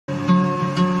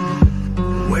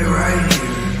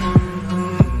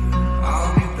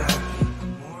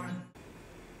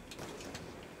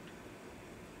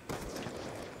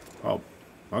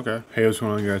Okay. Hey, what's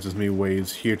going on, guys? It's me,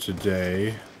 Waves, here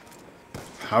today.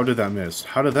 How did that miss?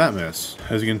 How did that miss?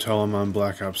 As you can tell, I'm on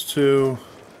Black Ops 2.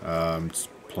 Just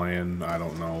playing. I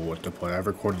don't know what to play. I've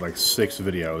recorded like 6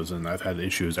 videos, and I've had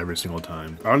issues every single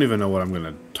time. I don't even know what I'm going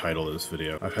to title this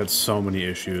video. I've had so many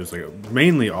issues, like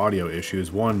mainly audio issues.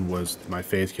 One was my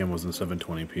face cam was in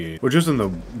 720p, which isn't the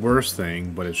worst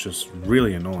thing, but it's just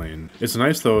really annoying. It's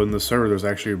nice though, in the server there's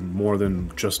actually more than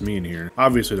just me in here.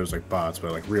 Obviously there's like bots,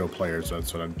 but like real players,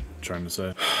 that's what I'm trying to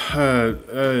say.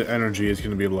 Energy is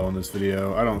going to be low in this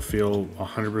video. I don't feel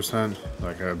 100%.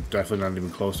 Like, I'm definitely not even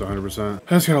close to 100%. I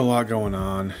just got a lot going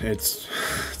on. It's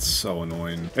so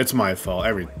annoying. It's my fault.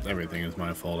 Everything is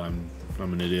my fault. I'm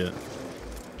an idiot.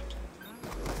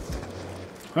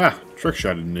 Ah, trick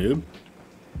shotted, noob.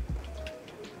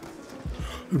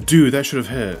 Dude, that should have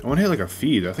hit. I want to hit like a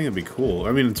feed. I think it'd be cool.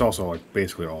 I mean, it's also like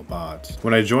basically all bots.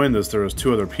 When I joined this, there was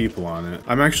 2 other people on it.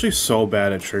 I'm actually so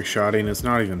bad at trick shotting. It's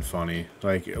not even funny.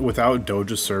 Like, without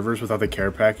Doja servers, without the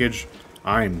care package,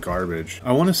 I'm garbage.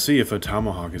 I want to see if a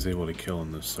Tomahawk is able to kill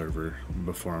in this server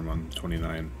before I'm on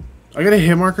 29. I got a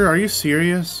hit marker? Are you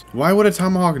serious? Why would a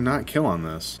Tomahawk not kill on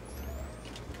this?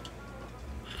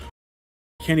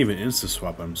 I can't even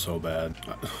insta-swap, I'm so bad.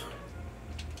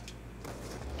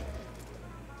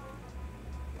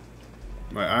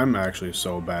 I'm actually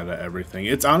so bad at everything.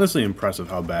 It's honestly impressive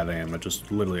how bad I am at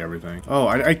just literally everything.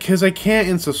 Oh, because I can't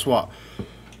insta-swap.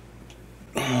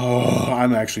 Oh,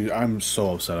 I'm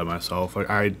so upset at myself. Like,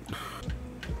 that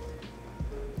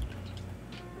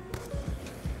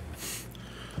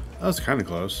was kind of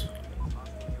close.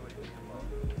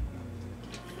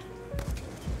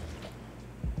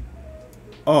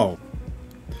 Oh.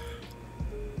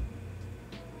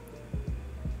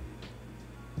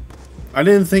 I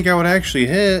didn't think I would actually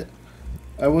hit.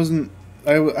 I wasn't...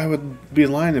 I would be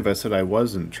lying if I said I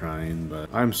wasn't trying, but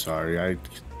I'm sorry.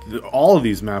 All of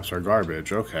these maps are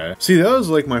garbage. Okay. See, that was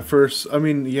like my first... I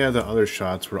mean, yeah, the other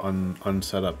shots were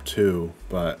unset up too,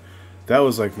 but that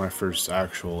was like my first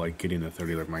actual, like, getting to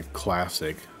 30, like my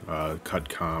classic cut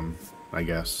com, I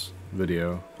guess,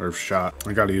 video or shot.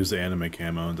 I gotta use the anime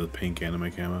camo, the pink anime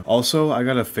camo. Also, I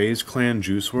got a FaZe Clan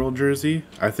Juice WRLD jersey.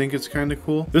 I think it's kind of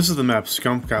cool. This is the map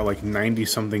Scump got like 90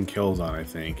 something kills on, I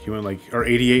think. He went like, or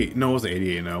 88, no, it wasn't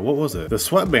 88, no, what was it? The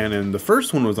Sweatband, and the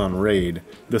first one was on Raid.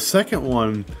 The second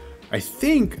one, I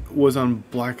think, was on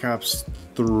Black Ops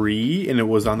 3, and it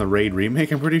was on the Raid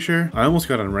remake, I'm pretty sure. I almost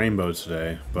got on Rainbow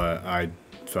today, but I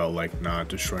felt like not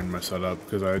destroying my setup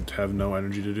because I have no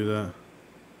energy to do that.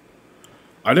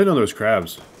 I didn't know there was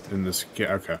crabs in this game.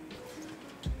 Okay.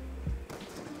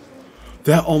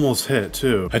 That almost hit,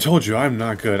 too. I told you, I'm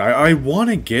not good. I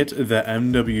want to get the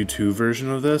MW2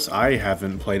 version of this. I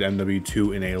haven't played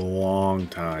MW2 in a long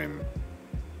time.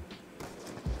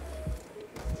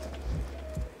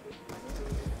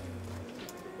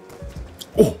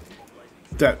 Oh!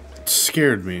 That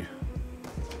scared me.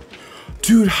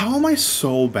 Dude, how am I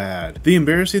so bad? The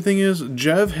embarrassing thing is,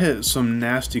 Jev hit some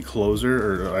nasty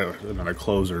closer, or not a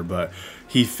closer, but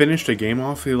he finished a game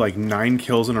off with like 9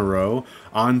 kills in a row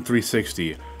on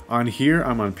 360. On here,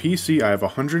 I'm on PC, I have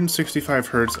 165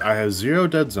 hertz, I have 0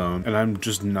 dead zone, and I'm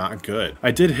just not good.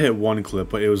 I did hit 1 clip,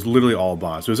 but it was literally all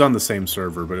bots. It was on the same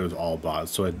server, but it was all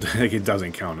bots, so it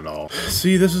doesn't count at all.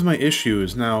 See, this is my issue,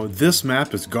 is now this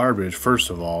map is garbage, first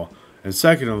of all, and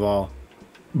second of all,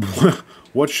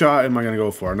 what shot am I going to go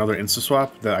for? Another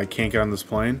insta-swap that I can't get on this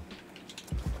plane?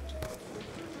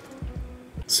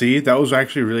 See, that was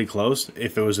actually really close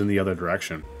if it was in the other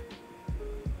direction.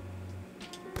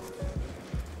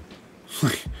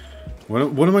 What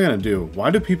am I going to do?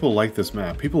 Why do people like this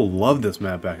map? People loved this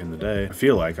map back in the day. I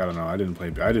feel like, I don't know, I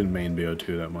didn't main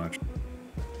BO2 that much.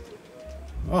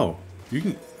 Oh, you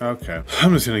can, okay.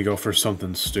 I'm just going to go for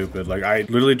something stupid. Like, I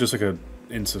literally just like a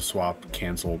insta-swap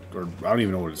canceled, or I don't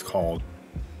even know what it's called.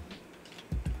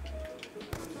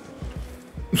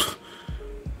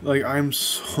 Like, I'm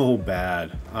so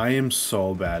bad. I am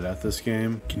so bad at this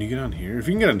game. Can you get on here? If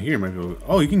you can get on here, you might be able to...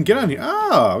 Oh, you can get on here.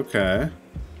 Oh, okay.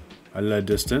 I led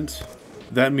distance.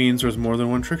 That means there's more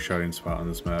than one trick shotting spot on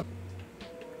this map.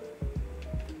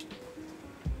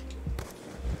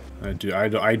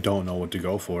 I don't know what to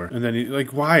go for. And then,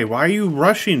 like, why? Why are you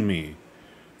rushing me?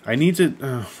 I need to...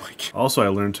 Oh my God. Also, I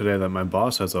learned today that my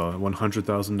boss has a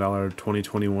 $100,000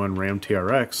 2021 Ram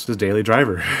TRX, his daily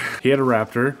driver. He had a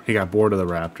Raptor, he got bored of the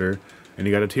Raptor, and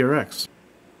he got a TRX.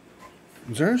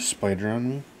 Is there a spider on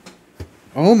me?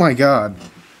 Oh my God.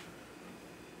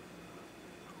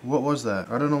 What was that?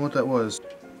 I don't know what that was.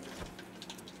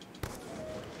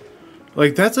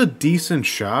 Like, that's a decent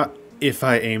shot if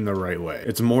I aim the right way.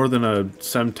 It's more than a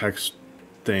Semtex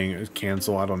thing.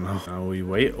 Cancel, I don't know. Now we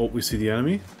wait. Oh, we see the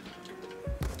enemy.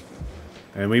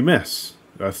 And we miss.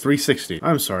 360.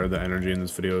 I'm sorry the energy in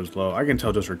this video is low. I can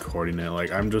tell just recording it.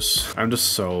 Like, I'm just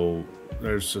so...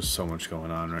 There's just so much going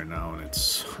on right now, and it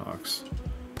sucks.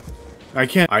 I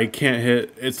can't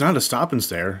hit... It's not a stop and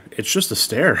stare. It's just a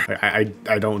stare.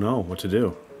 I don't know what to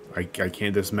do. I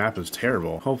can't... This map is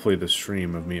terrible. Hopefully the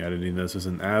stream of me editing this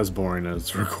isn't as boring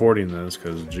as recording this,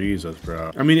 because Jesus,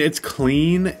 bro. I mean, it's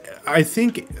clean. I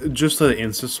think just the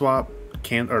insta-swap...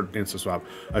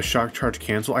 a shock charge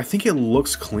cancel. I think it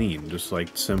looks clean, just like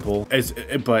simple.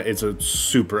 But it's a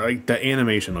super, like, the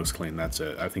animation looks clean. That's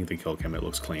it. I think the kill cam, it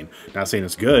looks clean. Not saying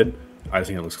it's good. I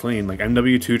think it looks clean. Like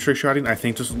MW2 trick shotting, I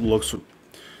think just looks.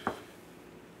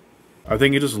 I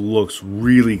think it just looks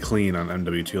really clean on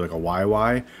MW2, like a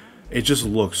YY. It just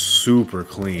looks super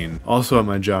clean. Also at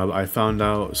my job, I found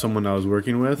out someone I was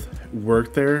working with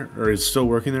worked there, or is still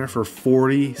working there for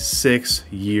 46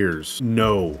 years.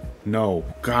 No,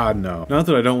 God no. Not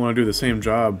that I don't want to do the same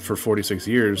job for 46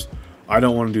 years. I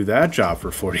don't want to do that job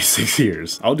for 46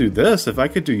 years. I'll do this. If I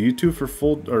could do YouTube for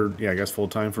full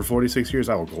time for 46 years,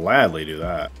 I will gladly do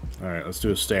that. All right, let's do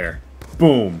a stare.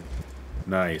 Boom.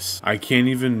 Nice. I can't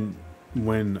even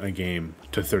win a game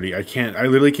to 30. I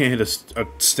literally can't hit a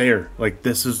stare. Like,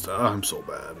 this is, I'm so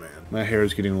bad, man. My hair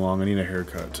is getting long. I need a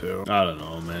haircut too. I don't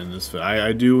know, man.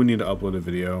 I do need to upload a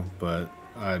video, but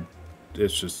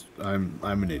it's just, I'm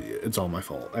an idiot. It's all my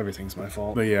fault. Everything's my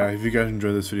fault. But yeah, if you guys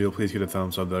enjoyed this video, please give it a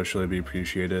thumbs up. That would surely be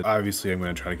appreciated. Obviously, I'm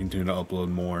going to try to continue to upload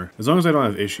more. As long as I don't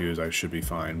have issues, I should be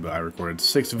fine. But I recorded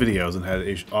 6 videos and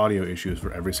had audio issues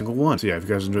for every single one. So yeah, if you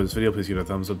guys enjoyed this video, please give it a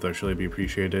thumbs up. That would surely be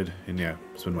appreciated. And yeah,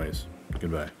 spin ways.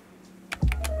 Goodbye.